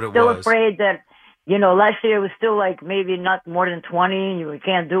 so that's what it was. Still afraid that, you know, last year it was still like maybe not more than 20. You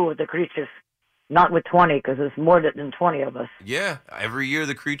can't do it with the creatures, not with 20 because it's more than 20 of us. Yeah, every year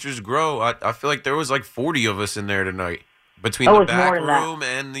the creatures grow. I feel like there was like 40 of us in there tonight between the back room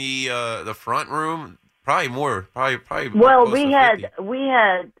and the front room. Probably more. Probably. Well, we had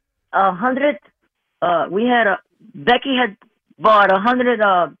 100. Becky had bought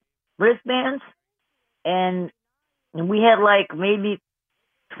 100 wristbands, and we had like maybe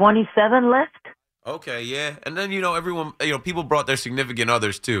 27 left. Okay, yeah, and then you know everyone, you know, people brought their significant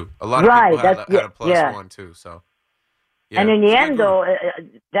others too. A lot of people had a plus one too. So, yeah, and in the end, though,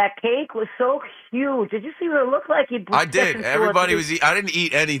 that cake was so huge. Did you see what it looked like? I did. Everybody was. I didn't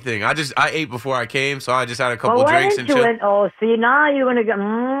eat anything. I ate before I came, so I just had a couple drinks and chill. Oh, see, now you're gonna get.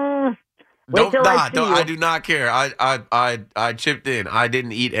 I do not care. I chipped in. I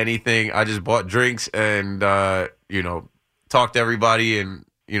didn't eat anything. I just bought drinks and you know, talked to everybody, and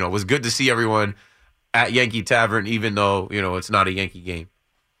you know, it was good to see everyone at Yankee Tavern, even though you know it's not a Yankee game.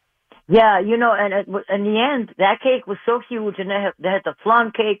 Yeah, you know, and in the end, that cake was so huge, and they had the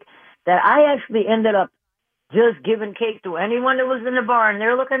flan cake that I actually ended up just giving cake to anyone that was in the bar, and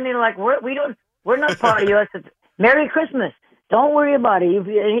they're looking at me like we're not part of you. I said, Merry Christmas. Don't worry about it.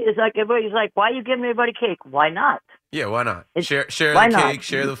 It's like everybody's like, why are you giving everybody cake? Why not? Yeah, why not? Share the cake,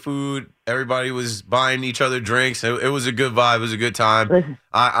 share the food. Everybody was buying each other drinks. It was a good vibe. It was a good time. Listen,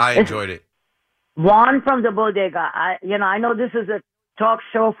 I enjoyed it. Juan from the Bodega. I know this is a talk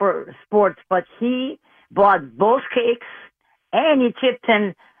show for sports, but he bought both cakes and he chipped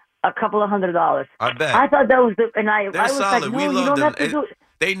in a couple of $100. I bet. I thought that was They're was solid. like, no, we you love don't them. have to do it.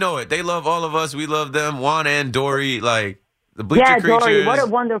 They know it. They love all of us. We love them. Juan and Dory, like. The Bleacher yeah, Creatures. Dory, what a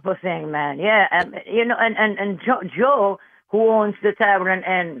wonderful thing, man. Yeah, you know, and Joe, who owns the tavern,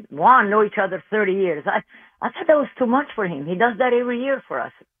 and Juan know each other 30 years. I thought that was too much for him. He does that every year for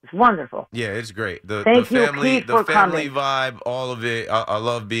us. It's wonderful. Yeah, it's great. The family vibe, all of it. I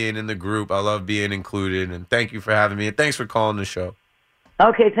love being in the group. I love being included, and thank you for having me. And thanks for calling the show.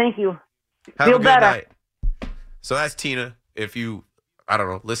 Okay, thank you. Have Feel a good better. night. So that's Tina. If you, I don't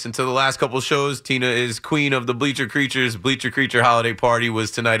know, listen to the last couple shows. Tina is queen of the Bleacher Creatures. Bleacher Creature holiday party was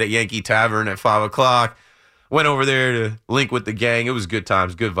tonight at Yankee Tavern at 5 o'clock. Went over there to link with the gang. It was good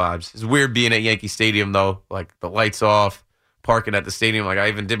times, good vibes. It's weird being at Yankee Stadium, though. Like, the lights off, parking at the stadium. Like, I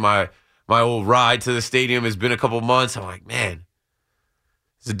even did my old ride to the stadium. It's been a couple months. I'm like, man,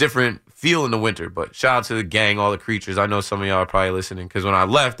 it's a different feel in the winter. But shout out to the gang, all the creatures. I know some of y'all are probably listening because when I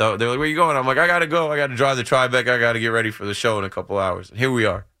left, they're like, where you going? I'm like, I got to go. I got to drive the Tribeca. I got to get ready for the show in a couple hours. And here we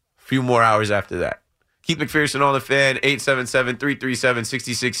are, a few more hours after that. Keith McPherson on the Fan,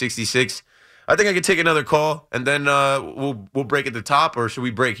 877-337-6666. I think I could take another call, and then we'll break at the top, or should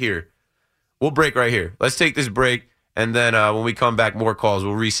we break here? We'll break right here. Let's take this break, and then when we come back, more calls.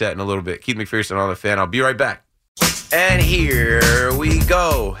 We'll reset in a little bit. Keith McPherson on the Fan. I'll be right back. And here we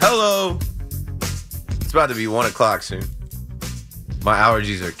go. Hello. It's about to be 1 o'clock soon. My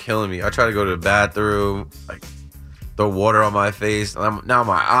allergies are killing me. I try to go to the bathroom. Like, throw water on my face. Now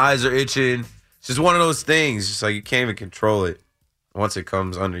my eyes are itching. It's just one of those things. Just like you can't even control it once it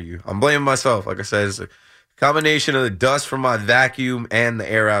comes under you. I'm blaming myself. Like I said, it's a combination of the dust from my vacuum and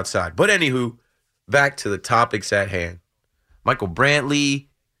the air outside. But anywho, back to the topics at hand. Michael Brantley,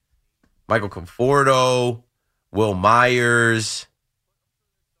 Michael Conforto, Will Myers,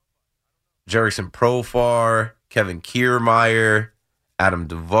 Jerickson Profar, Kevin Kiermaier, Adam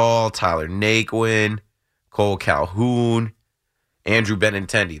Duvall, Tyler Naquin, Cole Calhoun, Andrew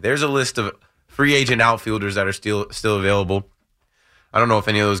Benintendi. There's a list of free agent outfielders that are still available. I don't know if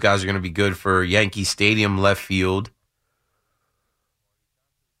any of those guys are going to be good for Yankee Stadium left field.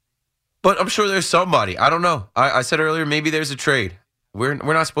 But I'm sure there's somebody. I don't know. I said earlier, maybe there's a trade. We're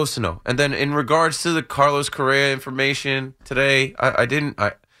not supposed to know. And then in regards to the Carlos Correa information today, I didn't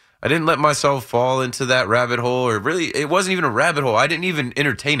let myself fall into that rabbit hole. Or really, it wasn't even a rabbit hole. I didn't even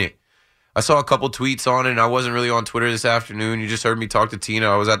entertain it. I saw a couple tweets on it, and I wasn't really on Twitter this afternoon. You just heard me talk to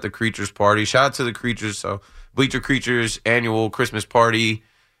Tina. I was at the Creatures party. Shout out to the Creatures. So Bleacher Creatures annual Christmas party.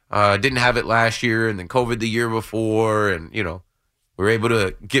 Didn't have it last year, and then COVID the year before, and we were able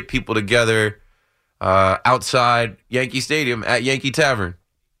to get people together outside Yankee Stadium at Yankee Tavern.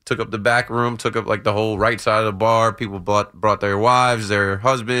 Took up the back room, took up like the whole right side of the bar. People brought their wives, their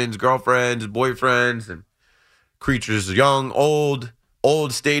husbands, girlfriends, boyfriends, and Creatures, young, old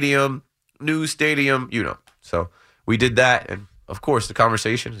stadium, new stadium, So we did that, and of course the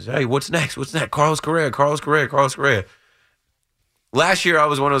conversation is, hey, what's next? What's next? Carlos Correa. Last year I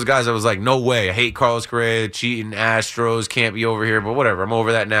was one of those guys that was like, no way, I hate Carlos Correa, cheating, Astros, can't be over here, but whatever, I'm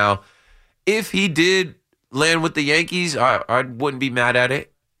over that now. If he did land with the Yankees, I wouldn't be mad at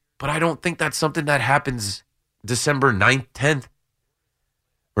it, but I don't think that's something that happens December 9th, 10th.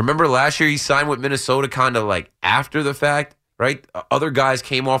 Remember last year he signed with Minnesota kind of like after the fact, right? Other guys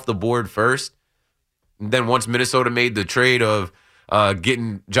came off the board first. And then once Minnesota made the trade of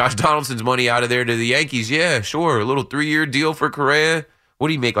getting Josh Donaldson's money out of there to the Yankees, yeah, sure, a little 3-year deal for Correa. What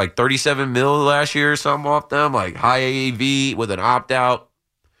did he make, like $37 million last year or something off them? Like high AAV with an opt-out.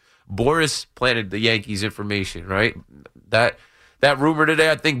 Boris planted the Yankees information, right? That rumor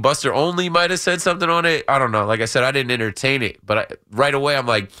today, I think Buster Olney might have said something on it. I don't know. Like I said, I didn't entertain it. But right away, I'm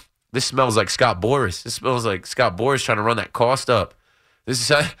like, this smells like Scott Boras. This smells like Scott Boras trying to run that cost up.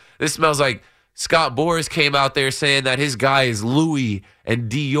 This smells like Scott Boras came out there saying that his guy is Louis and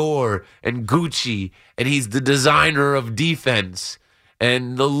Dior and Gucci, and he's the designer of defense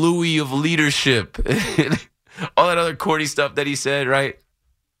and the Louis of leadership. All that other corny stuff that he said, right?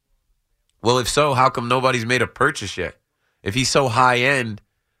 Well, if so, how come nobody's made a purchase yet? If he's so high-end,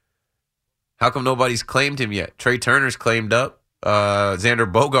 how come nobody's claimed him yet? Trey Turner's claimed up.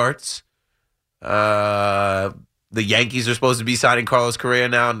 Xander Bogaerts. The Yankees are supposed to be signing Carlos Correa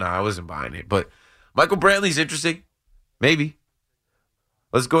now. No, I wasn't buying it. But Michael Brantley's interesting. Maybe.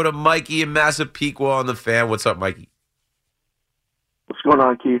 Let's go to Mikey in Massapequa on the Fan. What's up, Mikey? What's going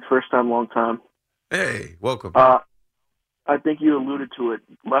on, Keith? First time, long time. Hey, welcome. I think you alluded to it.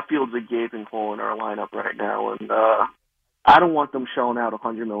 Left field's a gaping hole in our lineup right now, and I don't want them shelling out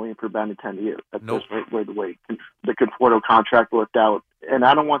 $100 million for Benintendi at this rate, the way the Conforto contract worked out, and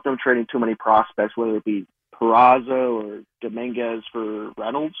I don't want them trading too many prospects, whether it be Peraza or Dominguez for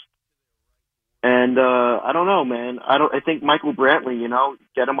Reynolds. And I don't know, man. I think Michael Brantley,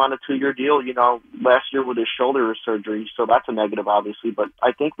 get him on a 2-year deal. Last year with his shoulder surgery, so that's a negative, obviously. But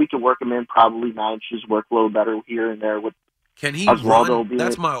I think we can work him in probably 9 inches, work a little better here and there with. Can he run?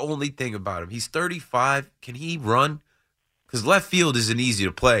 That's my only thing about him. He's 35. Can he run? Because left field isn't easy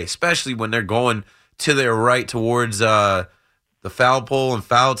to play, especially when they're going to their right towards the foul pole and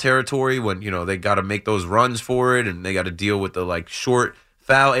foul territory. When they got to make those runs for it, and they got to deal with the short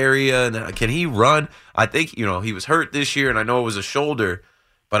foul area. And can he run? I think he was hurt this year, and I know it was a shoulder,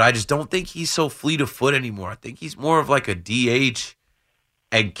 but I just don't think he's so fleet of foot anymore. I think he's more of like a DH.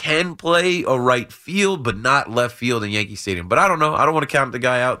 And can play a right field, but not left field in Yankee Stadium. But I don't know. I don't want to count the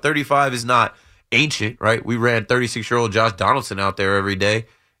guy out. 35 is not ancient, right? We ran 36-year-old Josh Donaldson out there every day.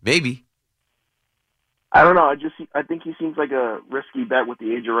 Maybe. I don't know. I think he seems like a risky bet with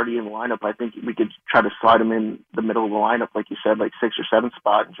the age already in the lineup. I think we could try to slide him in the middle of the lineup, like you said, like 6 or 7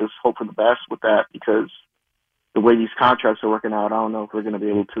 spot, and just hope for the best with that, because the way these contracts are working out, I don't know if we're going to be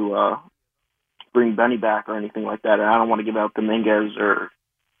able to bring Benny back or anything like that. And I don't want to give out Dominguez or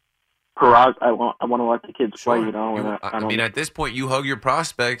Peraza. I want to let the kids play, I mean, at this point, you hug your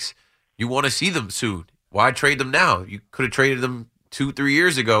prospects. You want to see them soon. Why trade them now? You could have traded them 2-3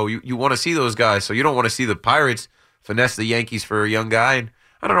 years ago. You want to see those guys, so you don't want to see the Pirates finesse the Yankees for a young guy. And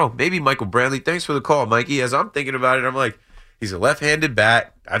I don't know, maybe Michael Brantley. Thanks for the call, Mikey. As I'm thinking about it, I'm like, he's a left-handed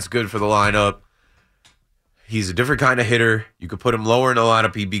bat. That's good for the lineup. He's a different kind of hitter. You could put him lower in the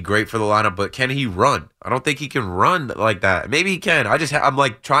lineup. He'd be great for the lineup, but can he run? I don't think he can run like that. Maybe he can. I'm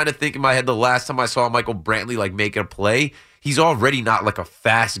like trying to think in my head the last time I saw Michael Brantley like make a play. He's already not like a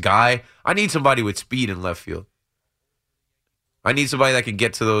fast guy. I need somebody with speed in left field. I need somebody that can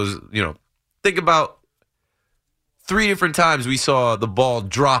get to those, think about 3 different times we saw the ball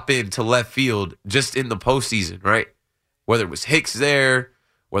drop into left field just in the postseason, right? Whether it was Hicks there,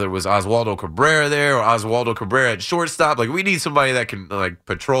 whether it was Oswaldo Cabrera there or Oswaldo Cabrera at shortstop. Like, we need somebody that can like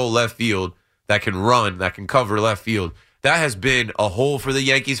patrol left field, that can run, that can cover left field. That has been a hole for the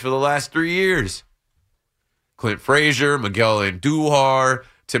Yankees for the last 3 years. Clint Frazier, Miguel Andujar,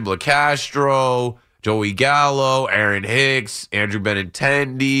 Tim LaCastro, Joey Gallo, Aaron Hicks, Andrew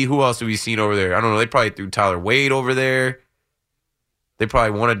Benintendi. Who else have we seen over there? I don't know. They probably threw Tyler Wade over there. They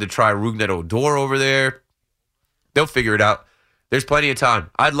probably wanted to try Rougned Odor over there. They'll figure it out. There's plenty of time.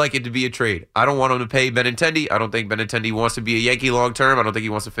 I'd like it to be a trade. I don't want them to pay Benintendi. I don't think Benintendi wants to be a Yankee long term. I don't think he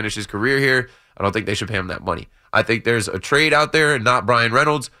wants to finish his career here. I don't think they should pay him that money. I think there's a trade out there, and not Brian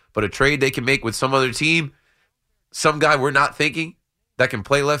Reynolds, but a trade they can make with some other team. Some guy we're not thinking that can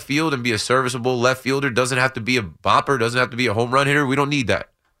play left field and be a serviceable left fielder. Doesn't have to be a bopper. Doesn't have to be a home run hitter. We don't need that.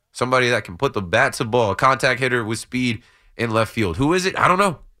 Somebody that can put the bat to ball, a contact hitter with speed in left field. Who is it? I don't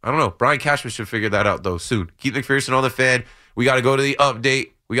know. Brian Cashman should figure that out, though, soon. Keith McPherson on the Fan. We got to go to the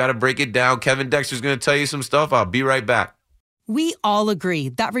update. We got to break it down. Kevin Dexter's going to tell you some stuff. I'll be right back. We all agree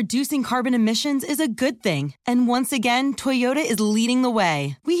that reducing carbon emissions is a good thing. And once again, Toyota is leading the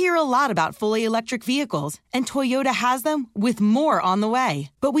way. We hear a lot about fully electric vehicles, and Toyota has them with more on the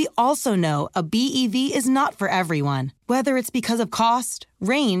way. But we also know a BEV is not for everyone, whether it's because of cost,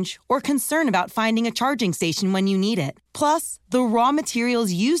 range, or concern about finding a charging station when you need it. Plus, the raw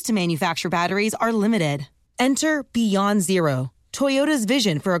materials used to manufacture batteries are limited. Enter Beyond Zero, Toyota's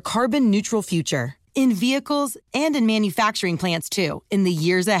vision for a carbon-neutral future. In vehicles and in manufacturing plants, too, in the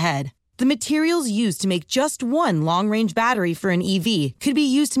years ahead. The materials used to make just one long-range battery for an EV could be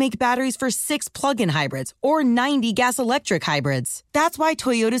used to make batteries for 6 plug-in hybrids or 90 gas-electric hybrids. That's why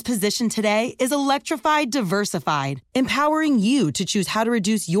Toyota's position today is electrified, diversified, empowering you to choose how to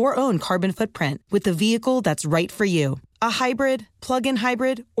reduce your own carbon footprint with the vehicle that's right for you. A hybrid, plug-in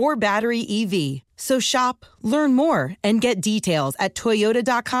hybrid, or battery EV. So shop, learn more, and get details at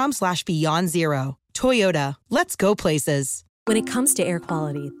toyota.com/beyondzero. Toyota, let's go places. When it comes to air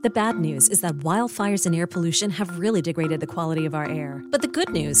quality, the bad news is that wildfires and air pollution have really degraded the quality of our air. But the good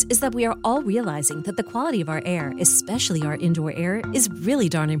news is that we are all realizing that the quality of our air, especially our indoor air, is really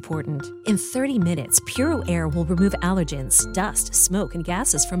darn important. In 30 minutes, Puro Air will remove allergens, dust, smoke, and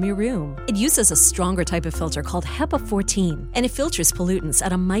gases from your room. It uses a stronger type of filter called HEPA 14, and it filters pollutants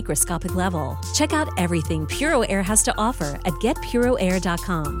at a microscopic level. Check out everything Puro Air has to offer at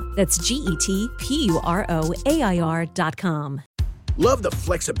getpuroair.com. That's GETPUROAIR.com. Love the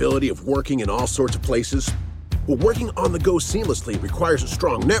flexibility of working in all sorts of places? Well, working on the go seamlessly requires a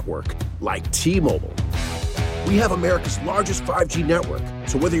strong network like T-Mobile. We have America's largest 5G network,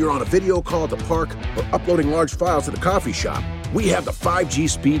 so whether you're on a video call at the park or uploading large files at the coffee shop, we have the 5G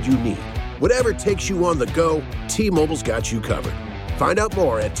speed you need. Whatever takes you on the go, T-Mobile's got you covered. Find out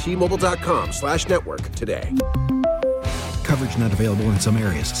more at T-Mobile.com/network today. Coverage not available in some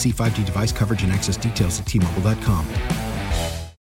areas. See 5G device coverage and access details at T-Mobile.com.